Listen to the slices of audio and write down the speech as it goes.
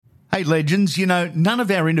Hey, legends, none of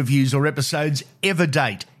our interviews or episodes ever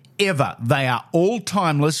date. Ever. They are all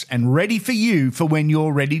timeless and ready for you for when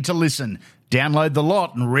you're ready to listen. Download the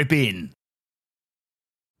lot and rip in.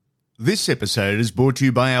 This episode is brought to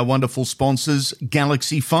you by our wonderful sponsors,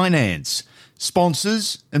 Galaxy Finance.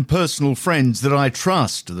 Sponsors and personal friends that I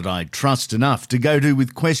trust enough to go to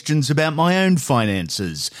with questions about my own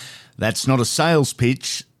finances. That's not a sales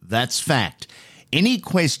pitch, that's fact. Any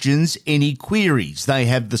questions, any queries, they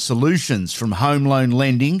have the solutions from home loan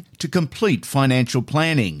lending to complete financial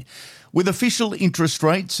planning. With official interest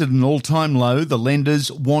rates at an all-time low, the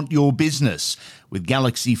lenders want your business. With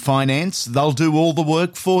Galaxy Finance, they'll do all the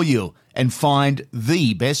work for you and find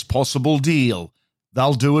the best possible deal.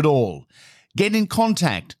 They'll do it all. Get in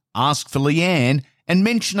contact, ask for Leanne, and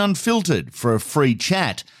mention Unfiltered for a free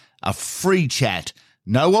chat. A free chat.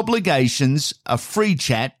 No obligations, a free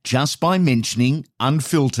chat just by mentioning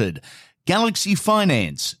Unfiltered.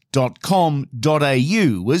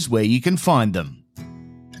 galaxyfinance.com.au is where you can find them.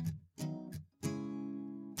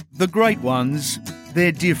 The great ones,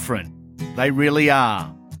 they're different. They really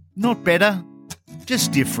are. Not better,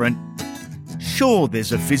 just different. Sure,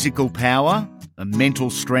 there's a physical power, a mental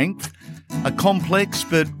strength, a complex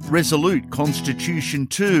but resolute constitution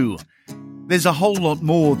too. There's a whole lot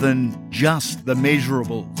more than just the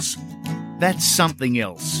measurables. That's something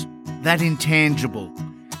else. That intangible.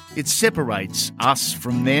 It separates us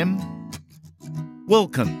from them.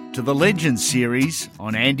 Welcome to the Legends series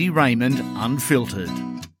on Andy Raymond Unfiltered.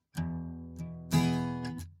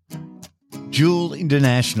 Dual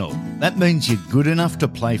International. That means you're good enough to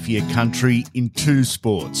play for your country in two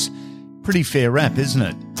sports. Pretty fair rap, isn't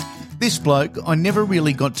it? This bloke I never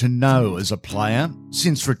really got to know as a player.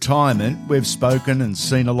 Since retirement, we've spoken and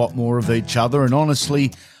seen a lot more of each other, and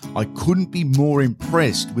honestly, I couldn't be more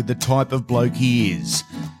impressed with the type of bloke he is.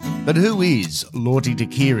 But who is Lote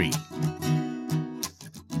Tuqiri?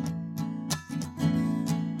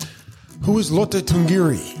 Who is Lote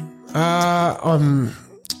Tuqiri? I'm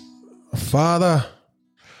a father.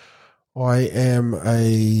 I am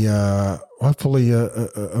hopefully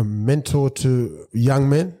a mentor to young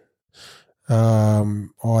men.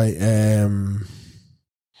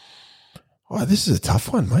 This is a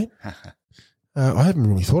tough one, mate. I haven't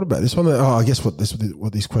really thought about this one. I guess what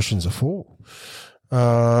these questions are for.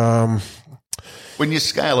 When you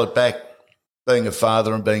scale it back, being a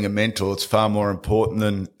father and being a mentor, it's far more important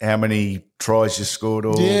than how many tries you scored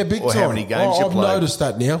or how many games you played. I've noticed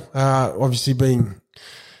that now. Obviously being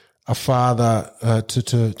a father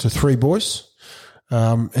to three boys,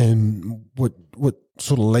 and what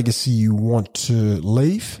sort of legacy you want to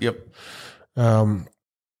leave. Yep. And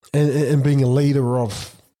being a leader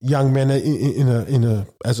of young men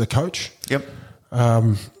as a coach. Yep.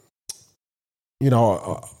 I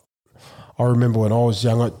remember when I was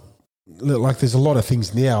young, there's a lot of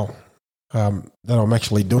things now that I'm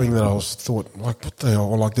actually doing that I thought, what the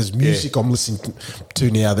hell? Like there's music I'm listening to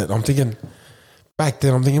now that I'm thinking. Back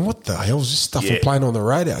then, I'm thinking, what the hell is this stuff we're playing on the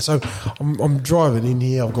radio? So I'm driving in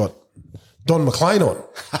here. I've got Don McLean on.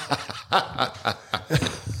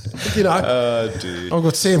 Dude. I've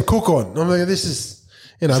got Sam Cooke on. I'm like, this is,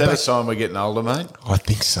 Is that a sign we're getting older, mate? I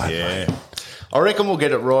think so, mate. I reckon we'll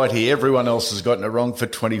get it right here. Everyone else has gotten it wrong for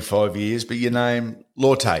 25 years, but your name,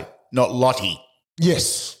 Lote, not Lottie.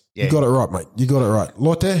 Yes. Yeah. You got it right, mate. You got it right.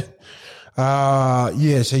 Lote. So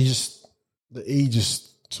the E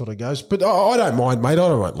just sort of goes. But I don't mind, mate. I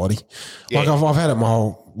don't mind Lottie. Yeah. Like I've had it my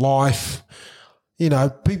whole life.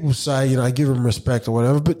 People say, give them respect or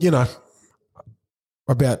whatever, but,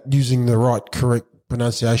 about using the right, correct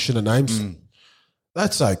pronunciation of names,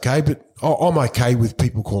 that's okay. But I'm okay with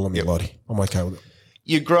people calling me Lottie. I'm okay with it.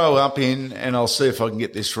 You grow up in, and I'll see if I can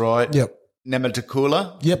get this right. Yep.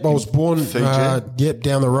 Namatakula? Yep, I was born, down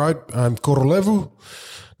the road, Korolevu.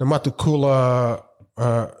 Namatakula,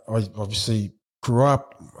 I obviously grew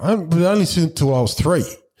up, but only until I was 3.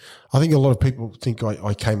 I think a lot of people think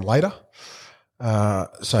I came later.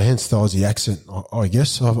 So hence the Aussie accent, I guess.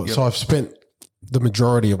 So I've spent the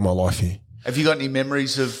majority of my life here. Have you got any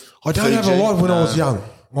memories of I don't have a lot when I was young.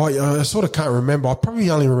 I sort of can't remember. I probably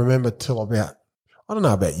only remember till about, I don't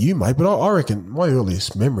know about you, mate, but I reckon my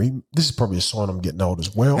earliest memory, this is probably a sign I'm getting old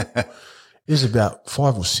as well, is about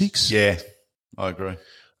 5 or 6. Yeah, I agree.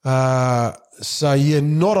 Not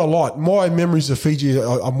a lot. My memories of Fiji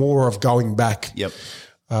are more of going back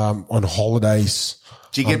on holidays.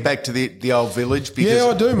 Do you get back to the old village?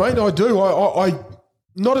 Because I do, mate. I do. I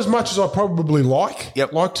not as much as I probably like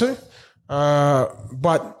to.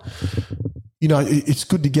 But, it's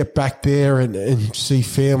good to get back there and see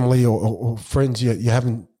family or friends you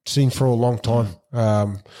haven't seen for a long time.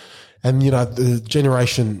 And, the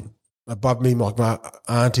generation above me, like my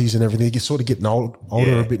aunties and everything. They're sort of getting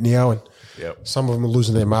older a bit now, and some of them are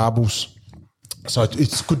losing their marbles. So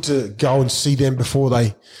it's good to go and see them before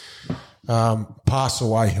they pass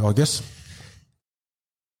away, I guess.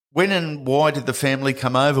 When and why did the family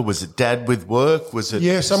come over? Was it dad with work? Was it?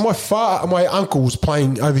 Yeah, so my uncle was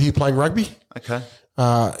over here playing rugby. Okay.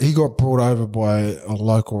 He got brought over by a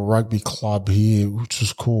local rugby club here, which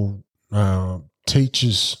was called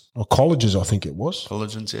Teachers or Colleges, I think it was.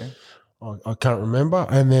 Colleges, yeah. I can't remember.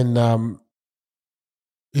 And then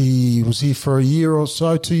he was here for a year or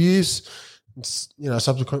so, 2 years.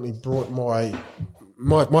 Subsequently brought my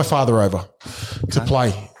father over to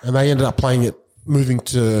play, and they ended up moving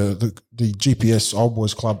to the GPS Old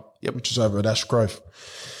Boys Club, which is over at Ash Grove,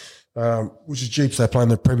 which is Jeeps. They play in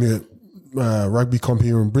the Premier Rugby comp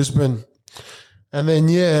here in Brisbane. And then,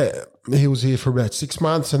 he was here for about 6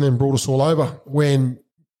 months and then brought us all over when,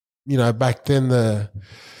 back then the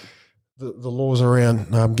laws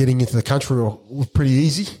around getting into the country were pretty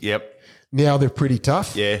easy. Yep. Now they're pretty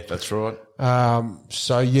tough. Yeah, that's right.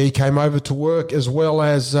 He came over to work as well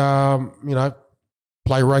as,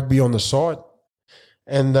 play rugby on the side.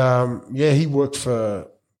 And, he worked for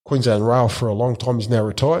Queensland Rail for a long time. He's now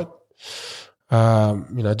retired.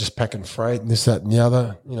 Just packing freight and this, that and the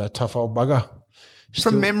other, tough old bugger.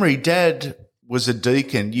 From memory, Dad was a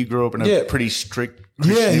deacon. You grew up in a pretty strict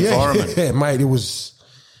Christian environment. Yeah, mate. It was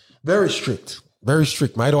very strict,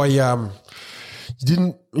 mate. I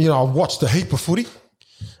watched a heap of footy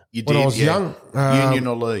when I was young. Union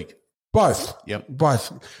or league? Both. Yep.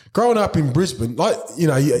 Both. Growing up in Brisbane,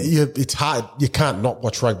 it's hard. You can't not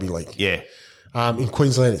watch rugby league. Yeah. In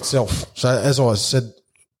Queensland itself. So as I said,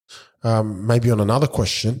 maybe on another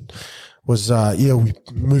question, was we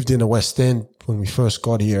moved into West End when we first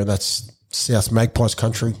got here, and that's South Magpies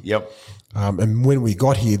country. Yep. And when we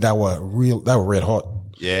got here, they were red hot.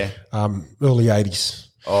 Yeah. Early 80s.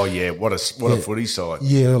 Oh yeah, what a footy side.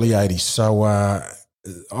 Yeah, early 80s. So I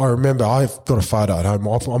remember I've got a photo at home.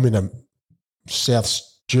 I'm in a South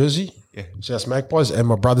jersey. Yeah. South Magpies, and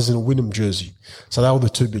my brother's in a Wynnum jersey. So they were the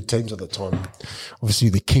two big teams at the time. Obviously,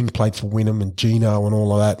 the King played for Wynnum and Gino and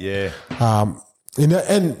all of that. Yeah.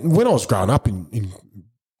 And when I was growing up in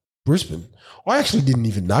Brisbane, I actually didn't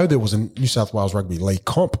even know there was a New South Wales Rugby League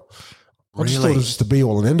comp. I just thought it was just the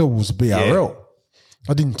be-all and end-all was the BRL. Yeah.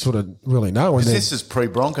 I didn't sort of really know. And this is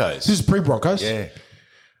pre-Broncos. This is pre-Broncos. Yeah.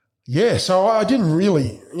 Yeah, so I didn't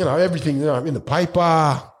really, everything in the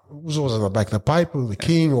paper. It was always on the back of the paper, the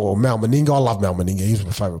King or Mal Meninga. I love Mal Meninga. He was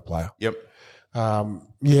my favourite player. Yep.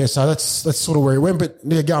 So that's sort of where he went. But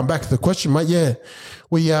going back to the question, mate,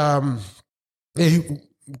 we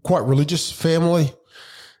quite religious family.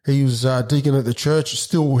 He was deacon at the church.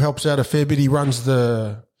 Still helps out a fair bit. He runs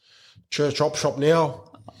the church op shop now.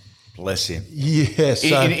 Bless him. Yeah.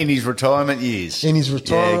 So in his retirement years. In his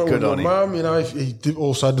retirement, good on him. Mum, he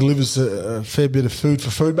also delivers a fair bit of food for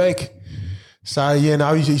Food Bank. So,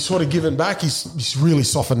 he's sort of given back. He's really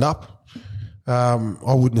softened up. I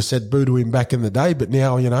wouldn't have said boo to him back in the day, but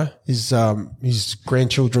now, his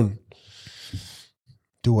grandchildren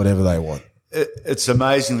do whatever they want. It's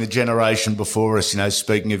amazing the generation before us,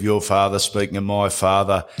 speaking of your father, speaking of my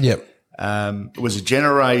father. Yep. It was a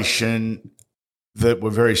generation that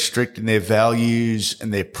were very strict in their values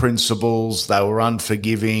and their principles. They were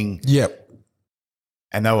unforgiving. Yep.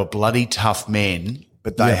 And they were bloody tough men,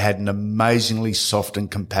 but they had an amazingly soft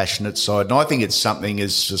and compassionate side. And I think it's something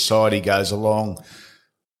as society goes along,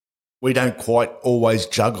 we don't quite always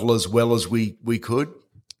juggle as well as we could.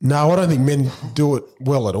 No, I don't think men do it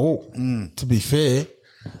well at all, to be fair.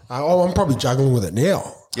 I'm probably juggling with it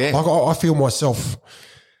now. Yeah. Like I feel myself,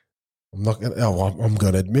 I'm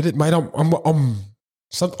going to admit it, mate.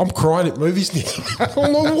 I'm crying at movies now.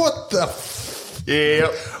 I'm like, what the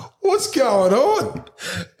Yeah. What's going on?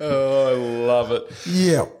 Oh, I love it.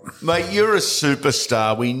 Yeah. Mate, you're a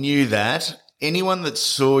superstar. We knew that. Anyone that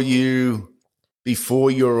saw you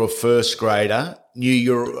before you were a first grader knew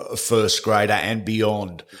you're a first grader and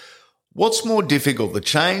beyond. What's more difficult, the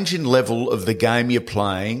change in level of the game you're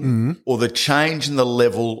playing or the change in the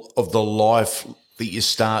level of the life that you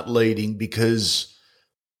start leading? Because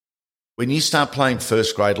when you start playing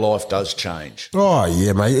first grade, life does change. Oh,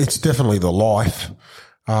 yeah, mate. It's definitely the life.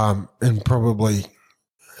 And probably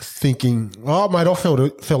thinking, oh, mate, I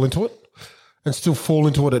fell into it and still fall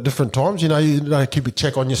into it at different times. You don't keep a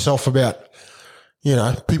check on yourself about,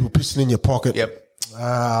 people pissing in your pocket. Yep.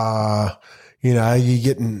 You're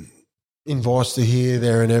getting invites to here,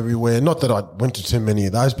 there and everywhere. Not that I went to too many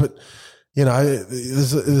of those, but,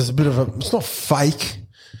 there's a bit of it's not fake,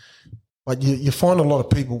 but you find a lot of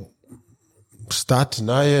people start to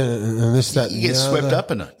know you and this, that, you get swept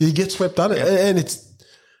up in it. You get swept up in it. And it's,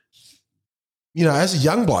 you know, as a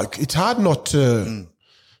young bloke, it's hard not to,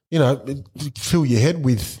 you know, fill your head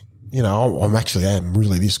with, you know, I'm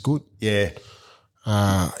really this good. Yeah.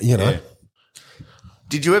 You know. Yeah.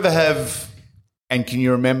 Did you ever have, and can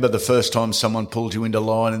you remember the first time someone pulled you into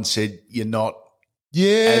line and said you're not?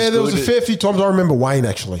 Yeah, there was a fair few times. I remember Wayne,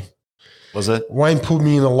 actually. Was it? Wayne pulled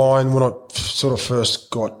me in the line when I sort of first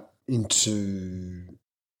got into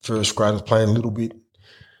first grade. I was playing a little bit.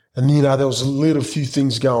 And, you know, there was a few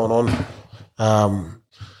things going on.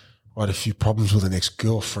 I had a few problems with an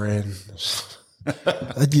ex-girlfriend.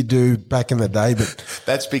 That you do back in the day, but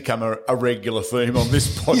that's become a regular theme on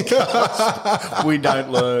this podcast. We don't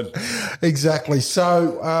learn. Exactly.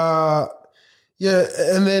 So, yeah,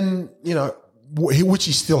 and then, you know, which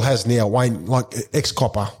he still has now, Wayne, like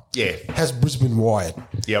ex-copper, has Brisbane wired.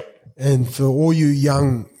 Yep. And for all you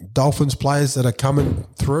young Dolphins players that are coming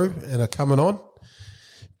through and are coming on,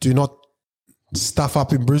 do not stuff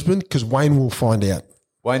up in Brisbane because Wayne will find out.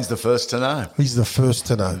 Wayne's the first to know. He's the first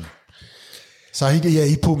to know. So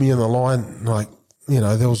he pulled me in the line, like, you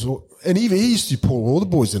know, there was, and he used to pull all the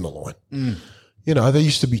boys in the line. You know, there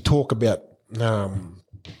used to be talk about,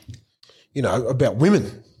 you know, about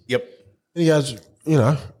women. Yep. And he goes, you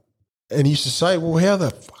know, and he used to say, well, how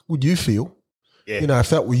the fuck would you feel? Yeah. You know,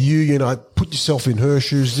 if that were you know, put yourself in her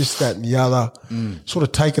shoes, this, that, and the other, sort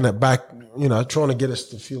of taking it back, you know, trying to get us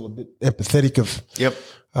to feel a bit empathetic of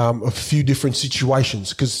a few different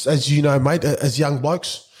situations. Because as you know, mate, as young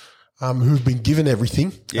blokes who've been given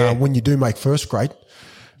everything, when you do make first grade,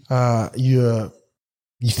 you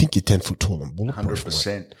think you're 10 foot tall and bulletproof.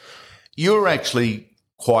 100%. You were actually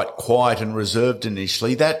quite quiet and reserved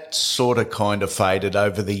initially. That sort of kind of faded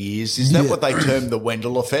over the years. Is that what they term the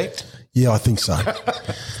Wendell effect? Yeah, I think so.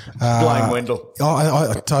 Blame Wendell.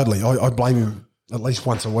 I totally. I blame him at least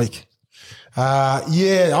once a week.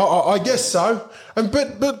 I guess so.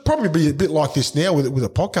 But probably be a bit like this now with a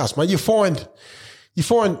podcast, mate. You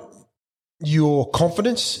find your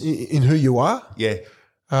confidence in who you are. Yeah.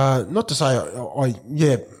 Not to say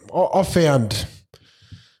I found,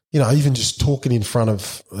 you know, even just talking in front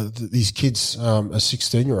of these kids, as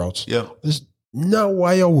 16-year-olds. Yeah. There's no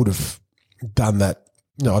way I would have done that,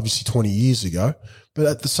 you know, obviously 20 years ago. But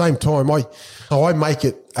at the same time, I make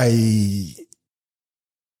it a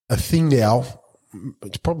thing now.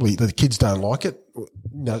 It's probably the kids don't like it. You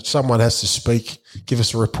know, someone has to speak, give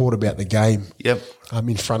us a report about the game. Yep.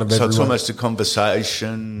 In front of everyone. So it's almost a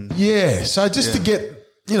conversation. Yeah. So just to get,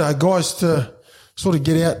 you know, guys to sort of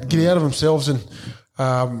get out of themselves and,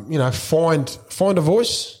 you know, find a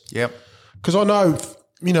voice. Yep. Because I know,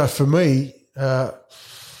 you know, for me, I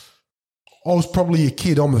was probably a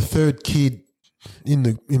kid. I'm the third kid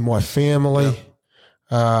in my family.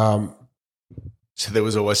 Yep. So there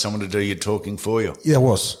was always someone to do your talking for you. Yeah, it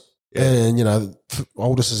was. Yeah. And, you know,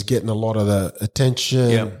 oldest is getting a lot of the attention.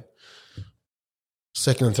 Yeah.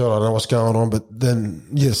 Second and third, I don't know what's going on. But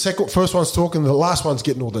then, first one's talking, the last one's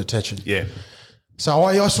getting all the attention. Yeah. So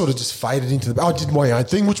I sort of just faded into I did my own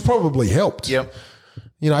thing, which probably helped. Yep.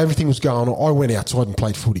 You know, everything was going on. I went outside and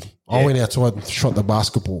played footy. Yeah. I went outside and shot the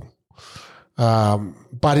basketball.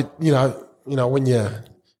 But it, you know, when you're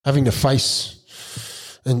having to face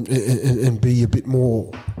and be a bit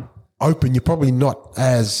more open, you're probably not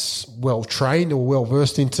as well trained or well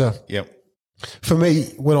versed into. Yep. For me,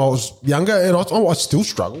 when I was younger, and I still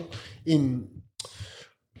struggle in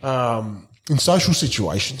social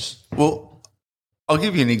situations. Well, I'll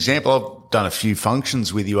give you an example. I've done a few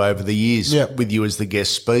functions with you over the years, with you as the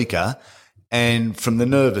guest speaker, and from the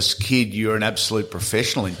nervous kid, you're an absolute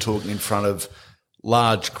professional in talking in front of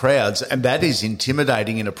large crowds, and that is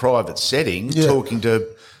intimidating in a private setting, talking to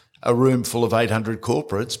a room full of 800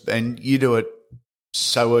 corporates, and you do it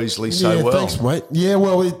so easily, so well. Thanks, mate. Yeah,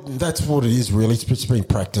 well, that's what it is, really. It's been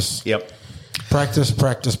practice. Yep.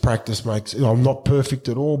 Practice makes. I'm not perfect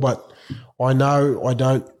at all, but I know I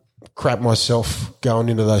don't crap myself going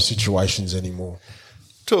into those situations anymore.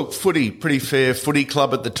 Talk footy, pretty fair footy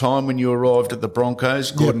club at the time when you arrived at the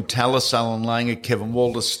Broncos. Gordon Tallis, Alan Langer, Kevin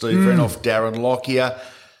Walters, Steve Renouf, Darren Lockyer,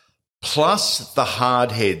 plus the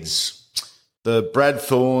hardheads. The Brad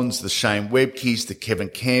Thorns, the Shane Webkes, the Kevin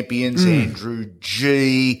Campions, Andrew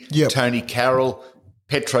G, Tony Carroll,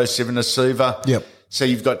 Petro Sivanasiva. Yep. So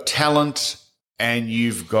you've got talent and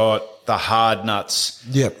you've got the hard nuts.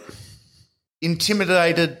 Yep.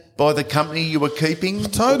 Intimidated by the company you were keeping?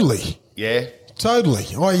 Totally. Yeah. Totally.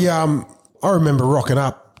 I remember rocking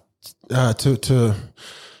up to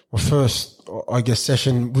my first, I guess,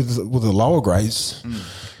 session with the lower grades.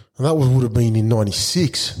 And that would have been in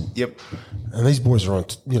 96. Yep. And these boys are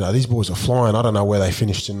these boys are flying. I don't know where they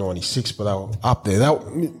finished in 96, but they were up there.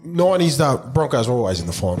 90s, the Broncos were always in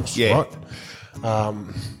the finals, right?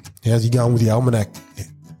 How's he going with the almanac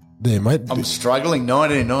there, mate? I'm struggling.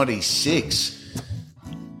 1996.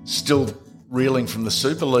 Still reeling from the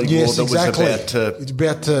Super League war that exactly. was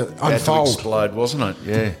about to unfold. To explode, wasn't it?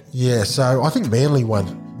 Yeah. Yeah, so I think Manly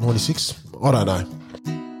won 96. I don't know.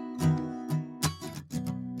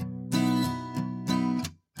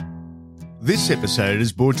 This episode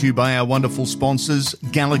is brought to you by our wonderful sponsors,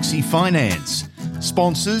 Galaxy Finance.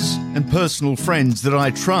 Sponsors and personal friends that I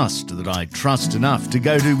trust enough to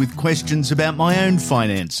go to with questions about my own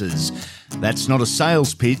finances. That's not a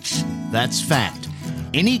sales pitch, that's fact.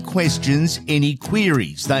 Any questions, any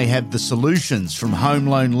queries, they have the solutions from home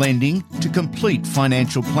loan lending to complete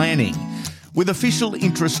financial planning. With official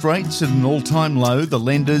interest rates at an all-time low, the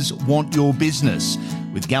lenders want your business.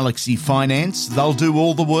 With Galaxy Finance, they'll do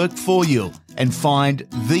all the work for you and find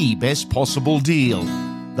the best possible deal.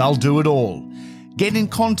 They'll do it all. Get in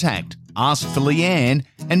contact, ask for Leanne,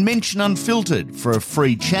 and mention Unfiltered for a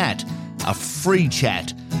free chat. A free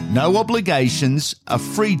chat. No obligations, a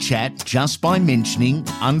free chat just by mentioning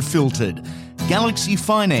Unfiltered.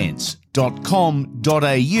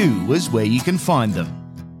 galaxyfinance.com.au is where you can find them.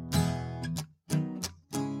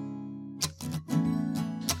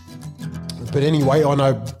 But anyway, I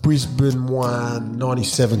know Brisbane won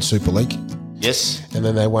 97 Super League. Yes. And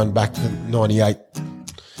then they won back to 98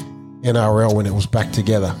 NRL when it was back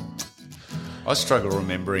together. I struggle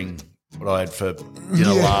remembering what I had for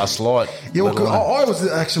dinner last night. Yeah, well, I was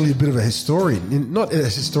actually a bit of a historian. Not a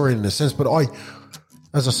historian in a sense, but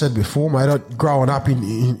as I said before, mate, growing up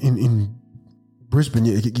in Brisbane,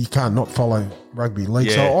 you can't not follow rugby league.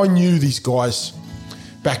 Yeah. So I knew these guys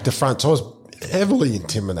back to front. So I was heavily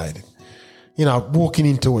intimidated. You know, walking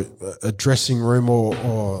into a dressing room or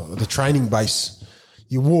the training base,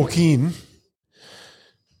 you walk in,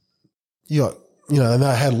 and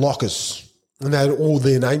they had lockers, and they had all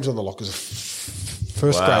their names on the lockers,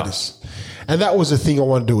 first graders. And that was the thing I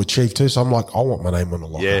wanted to achieve too. So I'm like, I want my name on the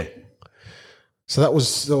locker. Yeah. So that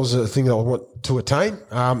was a thing that I want to attain.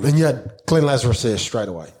 And you had Glenn Lazarus there straight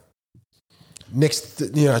away. Next,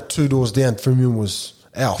 2 doors down from him was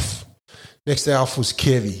Alf. Next to Alf was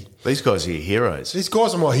Kevy. These guys are your heroes. These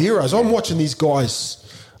guys are my heroes. I'm watching these guys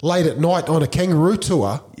late at night on a kangaroo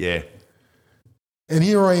tour. Yeah. And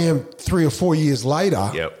here I am 3 or 4 years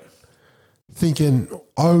later thinking,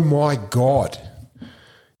 oh, my God.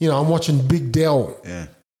 I'm watching Big Dell,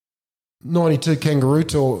 92 kangaroo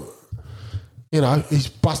tour. He's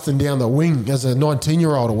busting down the wing as a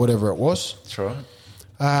 19-year-old or whatever it was. That's right.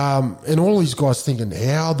 And all these guys thinking,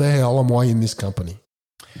 how the hell am I in this company?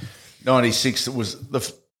 96, it was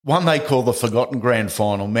the one they call the forgotten grand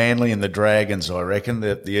final, Manly and the Dragons, I reckon,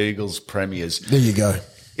 the Eagles premiers. There you go.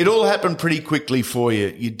 It all happened pretty quickly for you.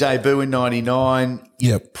 You debut in 99.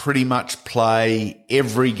 Yep. Pretty much play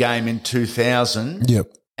every game in 2000.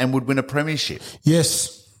 Yep. And would win a premiership.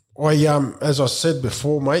 Yes. As I said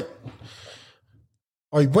before, mate,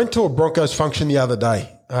 I went to a Broncos function the other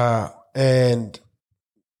day, and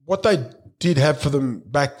what they did have for them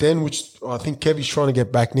back then, which I think Kevy's trying to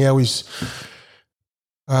get back now, is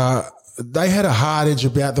they had a hard edge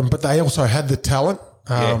about them, but they also had the talent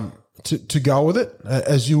to go with it,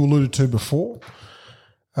 as you alluded to before.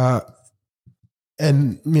 And,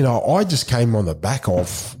 I just came on the back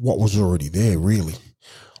of what was already there, really.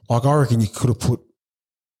 Like, I reckon you could have put,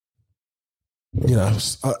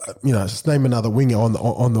 just name another winger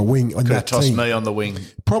on the wing on that team. Could have tossed me on the wing.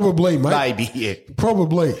 Probably, mate. Maybe, yeah.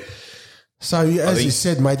 Probably. So, as you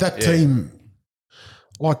said, mate, that team,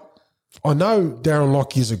 like, I know Darren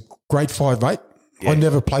Lockyer is a great 5'8". Yeah. I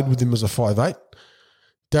never played with him as a 5'8".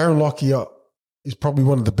 Darren Lockyer is probably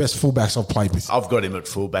one of the best fullbacks I've played with. I've got him at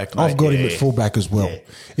fullback, mate. I've got him at fullback as well. Yeah.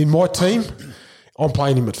 In my team, I'm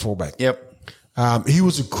playing him at fullback. Yep. He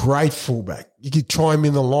was a great fullback. You could try him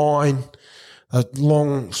in the line, a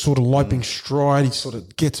long sort of loping stride. He sort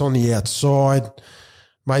of gets on the outside.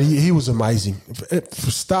 Mate, he was amazing.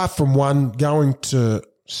 For start from 1 going to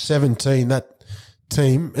 17, that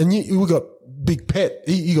team, and we got Big Pet.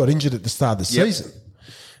 He got injured at the start of the season.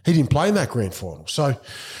 He didn't play in that grand final. So,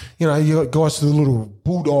 you got guys with a little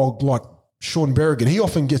bulldog like Sean Berrigan. He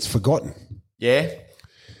often gets forgotten. Yeah.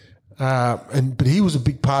 But he was a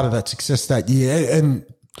big part of that success that year, and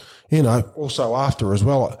also after as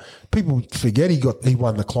well. People forget he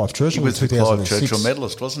won the Clive Churchill. He was the Clive Churchill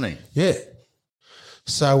medalist, wasn't he? Yeah.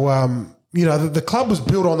 So the club was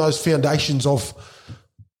built on those foundations of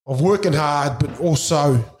working hard, but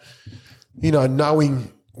also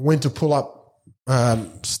knowing when to pull up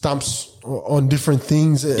stumps on different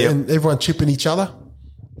things and everyone chipping each other.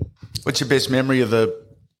 What's your best memory of the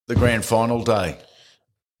grand final day?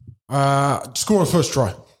 Scoring the first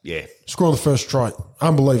try. Yeah. Scoring the first try.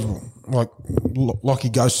 Unbelievable. Like Lockie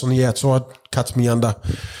Ghost on the outside, cuts me under.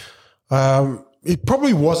 It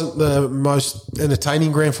probably wasn't the most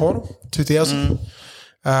entertaining grand final, 2000.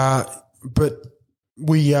 But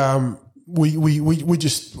we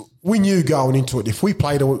knew going into it, if we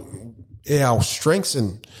played our strengths,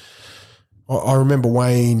 and I remember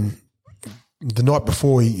Wayne, the night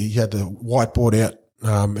before he had the whiteboard out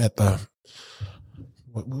at the,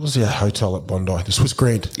 what was the hotel at Bondi? The Swiss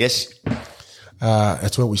Grand. Yes.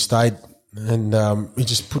 That's where we stayed. And he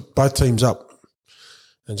just put both teams up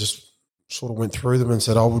and just sort of went through them and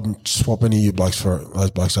said, I wouldn't swap any of you blokes for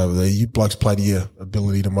those blokes over there. You blokes play to your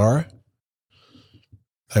ability tomorrow.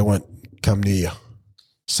 They won't come near you.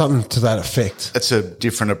 Something to that effect. That's a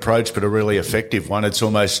different approach, but a really effective one. It's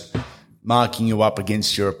almost marking you up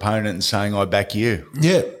against your opponent and saying, I back you.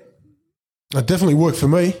 Yeah. It definitely worked for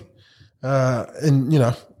me. And,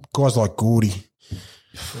 guys like Gordy,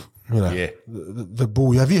 the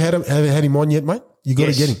bull. Have you had him on yet, mate? You got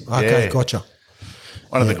to get him. Okay, gotcha.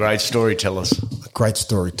 One of the great storytellers. Great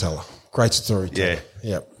storyteller.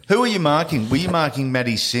 Yeah. Who were you marking? Were you marking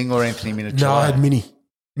Matty Singh or Anthony Minachello? No, I had Minnie.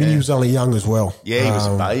 Minnie was only young as well. Yeah, he was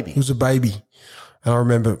a baby. He was a baby. And I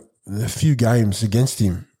remember a few games against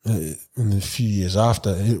him in the few years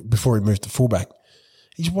after, before he moved to fullback.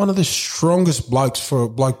 He's one of the strongest blokes for a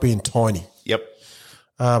bloke being tiny. Yep.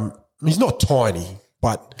 He's not tiny,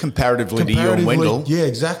 but comparatively to you and Wendell. Yeah,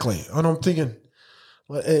 exactly. And I'm thinking,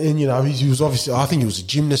 and he was obviously, I think he was a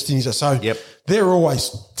gymnast, and so they're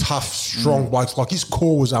always tough, strong blokes. Like his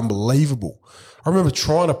core was unbelievable. I remember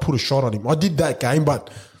trying to put a shot on him. I did that game, but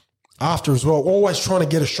after as well, always trying to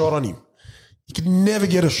get a shot on him. You could never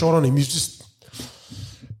get a shot on him. He'd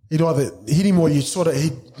either hit him or he'd sort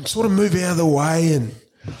of move out of the way, and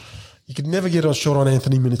you could never get a shot on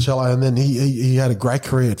Anthony Minachello. And then he had a great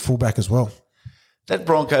career at fullback as well. That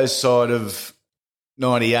Broncos side of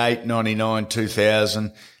 98, 99,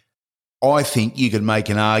 2000, I think you could make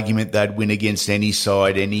an argument they'd win against any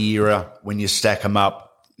side, any era, when you stack them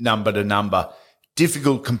up number to number.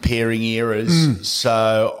 Difficult comparing eras.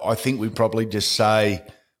 So I think we probably just say,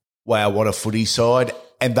 wow, what a footy side.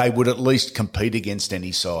 And they would at least compete against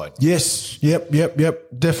any side. Yes. Yep.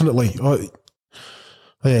 Definitely.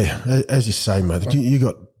 As you say, mate, you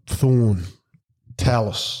got Thorne,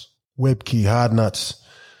 Tallis, Webke, Hardnuts,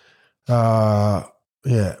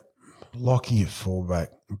 Lockie at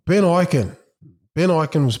fullback. Ben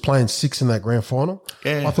Eichen was playing 6 in that grand final.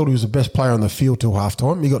 Yeah. I thought he was the best player on the field till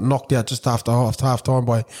halftime. He got knocked out just after halftime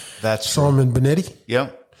by Simon Benetti.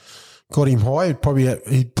 Yep. Got him high. He probably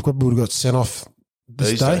would have got sent off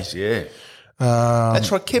this day. Days, yeah.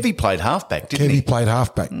 That's right. Kevy played halfback, didn't he? Kevy played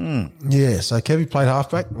halfback. Yeah, so Kevy played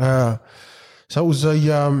halfback. So it was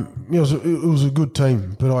it was a good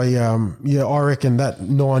team. But I reckon that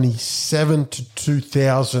 97 to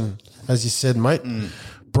 2000, as you said, mate,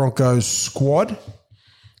 Broncos squad,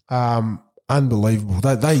 unbelievable.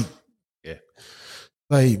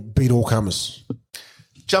 They beat all comers.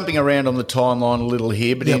 Jumping around on the timeline a little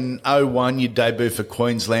here, but in 01, your debut for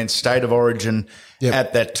Queensland. State of origin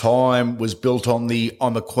at that time was built on the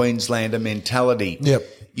I'm a Queenslander mentality. Yep.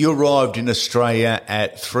 You arrived in Australia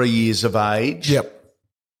at 3 years of age. Yep.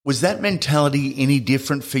 Was that mentality any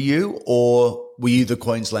different for you, or were you the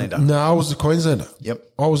Queenslander? No, I was the Queenslander. Yep.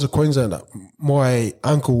 I was a Queenslander. My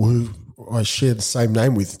uncle, who I share the same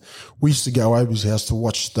name with, we used to go over his house to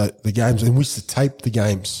watch the games, and we used to tape the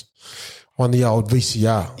games on the old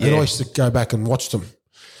VCR. And I used to go back and watch them.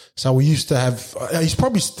 So we used to have,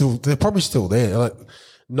 they're probably still there, like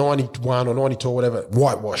 91 or 92 or whatever,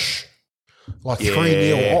 whitewash. Like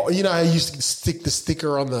 3-0. You know, I used to stick the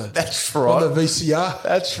sticker on the on the VCR.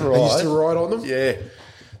 That's right. I used to write on them. Yeah.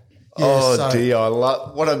 Dear, I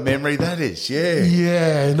love what a memory that is. Yeah.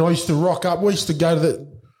 Yeah, and I used to rock up. We used to go to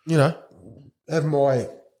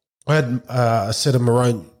I had a set of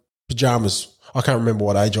maroon pajamas. I can't remember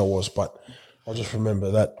what age I was, but I just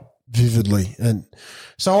remember that vividly. And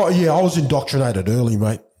so, I was indoctrinated early,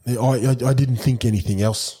 mate. I didn't think anything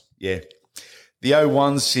else. Yeah. The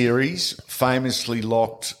 01 series famously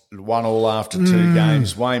locked 1-1 after 2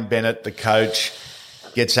 games. Wayne Bennett, the coach,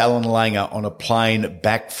 gets Alan Langer on a plane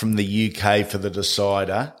back from the UK for the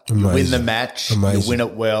decider. Amazing. You win the match. Amazing. You win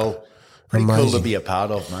it well. Pretty cool to be a part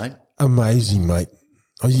of, mate. Amazing, mate.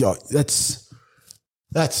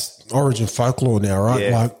 That's Origin folklore now, right?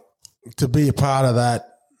 Yeah. Like, to be a part of that.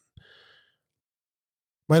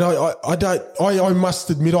 Mate, I must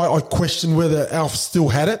admit, I question whether Alf still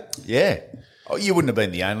had it. Yeah. Oh, you wouldn't have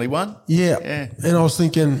been the only one. Yeah. And I was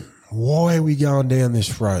thinking, why are we going down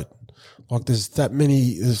this road? Like there's that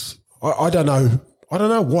many. I don't know. I don't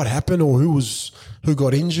know what happened or who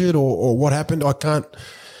got injured or what happened. I can't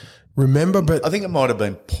remember. But I think it might have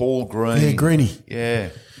been Paul Green. Yeah, Greeny. Yeah.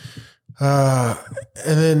 And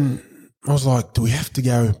then I was like, do we have to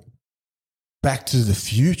go back to the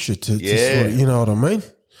future to sort of, you know what I mean?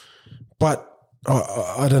 But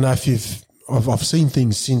I don't know if I've seen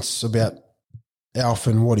things since about Alf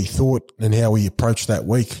and what he thought and how he approached that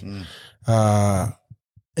week.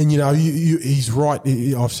 And, you know, he's right.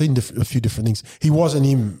 I've seen a few different things. He wasn't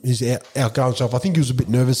his outgoing self. I think he was a bit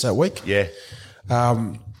nervous that week. Yeah.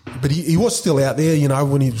 But he was still out there, you know,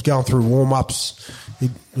 when he was going through warm-ups.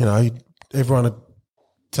 Everyone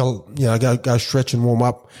would go stretch and warm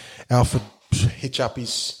up. Alf would hitch up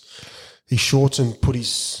his shorts and put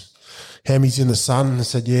his hammies in the sun and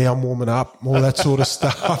said, yeah, I'm warming up, all that sort of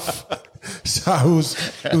stuff. So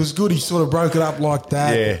it was good. He sort of broke it up like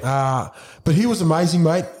that. Yeah. But he was amazing,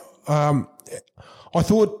 mate. I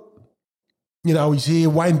thought, you know, he's here.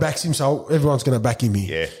 Wayne backs him, so everyone's going to back him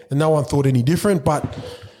here. Yeah. And no one thought any different. But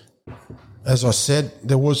as I said,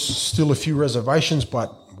 there was still a few reservations.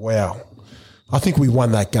 But wow, I think we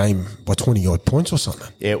won that game by 20-odd points or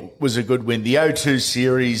something. Yeah, it was a good win. The O2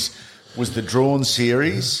 series was the drawn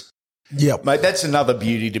series. Yep. Mate, that's another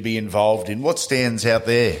beauty to be involved in. What stands out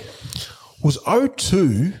there? Was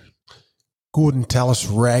 0-2 Gordon Tallis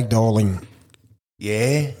ragdolling?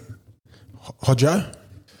 Yeah. Hodjo?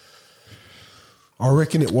 I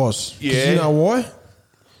reckon it was. Yeah. 'Cause you know why?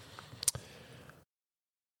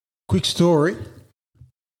 Quick story.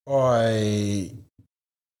 We're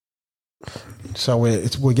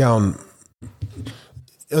going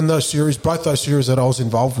in those series, both those series that I was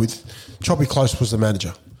involved with. Choppy Close was the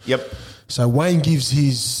manager. Yep. So Wayne gives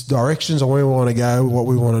his directions on where we want to go, what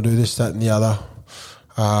we want to do, this, that, and the other,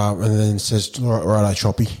 and then says, "Righto,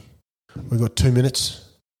 Choppy, we've got 2 minutes.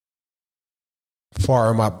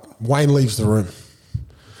 Fire him up." Wayne leaves the room,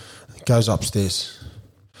 goes upstairs,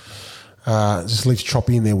 just leaves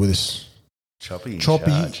Choppy in there with us. Choppy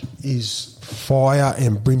is fire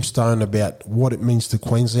and brimstone about what it means to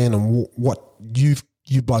Queensland and what you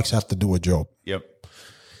blokes have to do a job. Yep.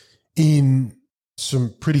 In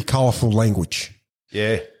some pretty colourful language.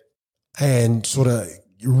 Yeah. And sort of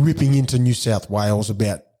ripping into New South Wales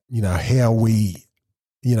about, you know, how we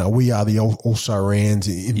are the also-rans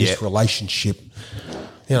in this relationship.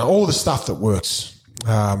 You know, all the stuff that works.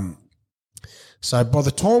 So by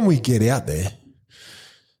the time we get out there,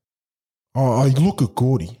 I look at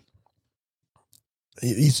Gordy.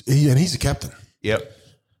 He's the captain. Yep.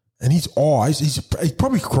 And his eyes, he's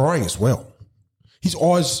probably crying as well. His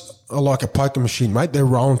eyes are like a poker machine, mate. They're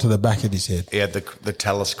rolling to the back of his head. Yeah, the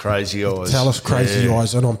Tallis crazy eyes. Tallis crazy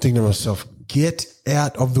eyes. And I'm thinking to myself, get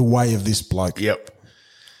out of the way of this bloke. Yep.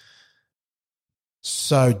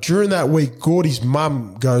 So during that week, Gordy's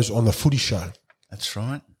mum goes on the footy show. That's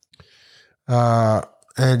right.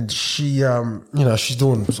 And she, she's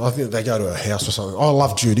doing, I think they go to her house or something. I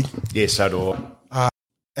love Judy. Yeah, so do I.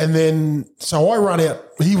 And then, so I run out.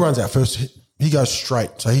 He runs out first. He goes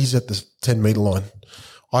straight. So he's at the 10-metre line.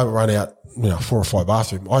 I run out, 4 or 5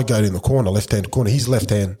 after him. I go in the corner, left-hand corner. He's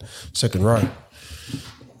left-hand, second row.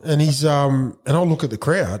 And he's, and I look at the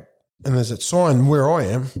crowd, and there's that sign where I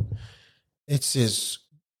am. It says,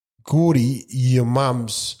 "Gordy, your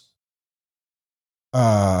mum's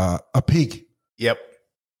a pig." Yep.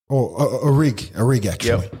 Or a rig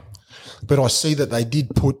actually. Yep. But I see that they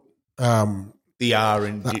did put the R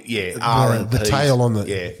and R and the tail on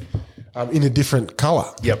the in a different colour.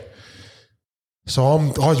 Yep. So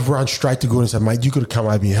I run straight to Gordon and said, "Mate, you got to come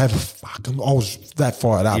over here, have a fuck." I was that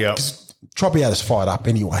fired up. Yep. Because Choppy had us fired up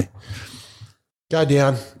anyway. Go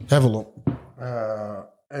down, have a look,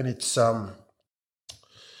 and it's and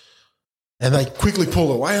they quickly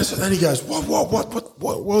pull away. And he goes, "What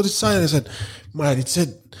did it say?" And I said, "Mate, it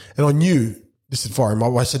said," and I knew this would fire him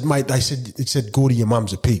up. I said, "Mate, it said, Gordy, your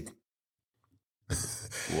mum's a pig."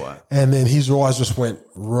 What? And then his eyes just went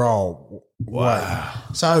roll. Wow.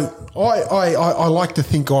 So I like to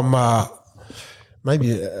think I'm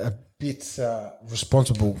maybe a bit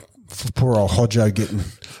responsible for poor old Hodjo getting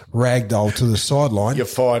ragdolled to the sideline. You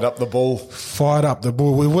fired up the ball. Fired up the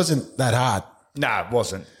ball. It wasn't that hard. No, it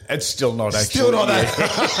wasn't. It's still not actually. Still not that.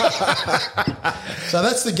 So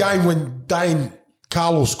that's the game when Dane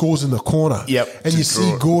Carlos scores in the corner. Yep. And you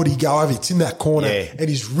see Gordy go over. It's in that corner. Yeah. And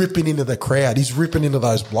he's ripping into the crowd. He's ripping into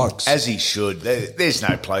those blokes. As he should. There's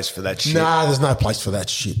no place for that shit. Nah, there's no place for that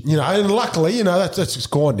shit. And luckily, that's just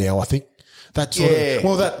gone now, I think. That sort of,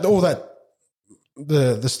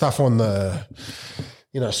 the stuff on the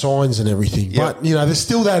signs and everything. Yep. But, there's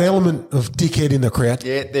still that element of dickhead in the crowd.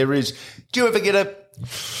 Yeah, there is. Do you ever get a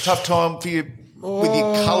tough time with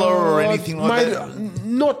your colour or anything like that?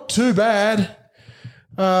 Not too bad.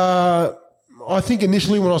 I think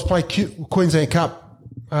initially when I was playing Queensland Cup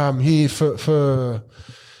here for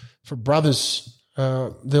brothers,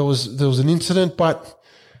 there was an incident, but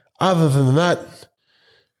other than that,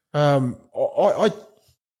 I'm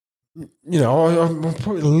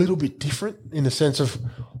probably a little bit different in the sense of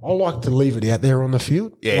I like to leave it out there on the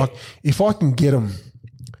field. Yeah. Like if I can get them,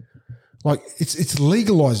 like it's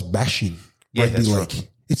legalised bashing. Yeah, rugby that's league. right.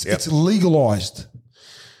 It's legalised.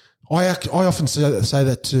 I often say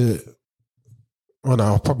that to. Well,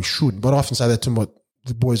 no, I probably should, but I often say that to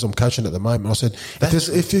the boys I'm coaching at the moment. I said,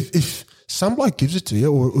 if some bloke gives it to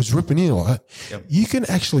you or was ripping you like that, you can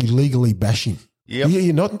actually legally bash him. Yep.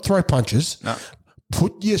 You're not throw punches. No.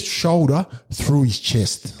 Put your shoulder through his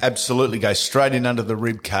chest. Absolutely. Go straight in under the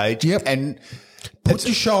rib cage. Yep. And put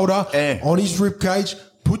your shoulder on his rib cage.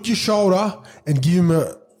 Put your shoulder and give him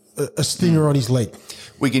a stinger on his leg.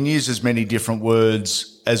 We can use as many different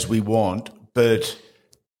words as we want, but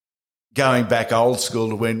going back old school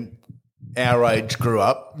to when our age grew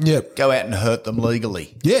up, go out and hurt them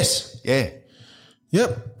legally. Yes. Yeah.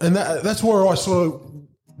 Yep. And that's where I sort of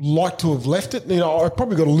like to have left it. I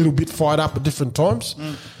probably got a little bit fired up at different times.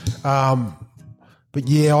 But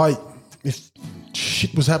yeah, if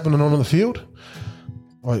shit was happening on the field,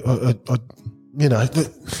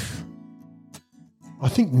 I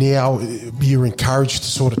think now you're encouraged to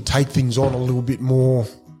sort of take things on a little bit more.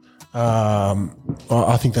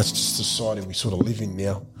 I think that's just the society we sort of live in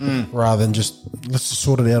now, rather than just let's just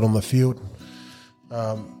sort it out on the field.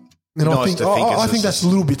 I think that's a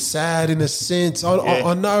little bit sad in a sense.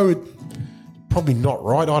 I know it probably not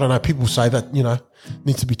right. I don't know. People say that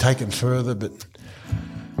needs to be taken further, but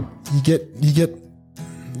you get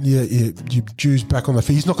your Jews back on the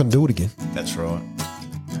field. He's not going to do it again. That's right.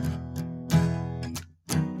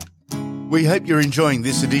 We hope you're enjoying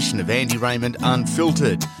this edition of Andy Raymond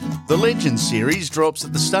Unfiltered. The Legends series drops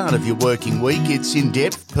at the start of your working week. It's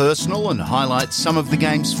in-depth, personal, and highlights some of the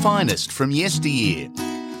game's finest from yesteryear.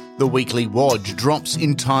 The weekly Wodge drops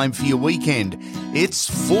in time for your weekend. It's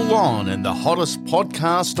full on and the hottest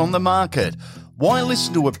podcast on the market. Why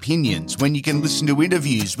listen to opinions when you can listen to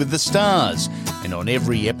interviews with the stars? And on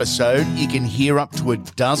every episode, you can hear up to a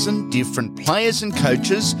dozen different players and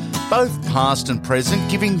coaches, both past and present,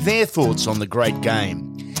 giving their thoughts on the great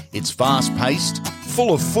game. It's fast-paced,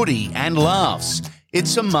 full of footy and laughs.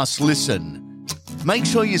 It's a must-listen. Make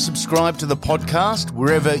sure you subscribe to the podcast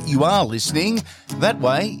wherever you are listening. That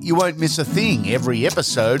way, you won't miss a thing. Every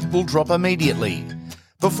episode will drop immediately.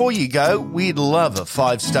 Before you go, we'd love a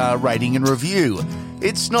 5-star rating and review.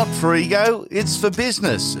 It's not for ego, it's for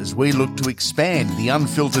business, as we look to expand the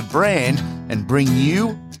Unfiltered brand and bring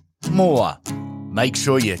you more. Make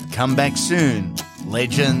sure you come back soon.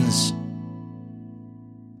 Legends.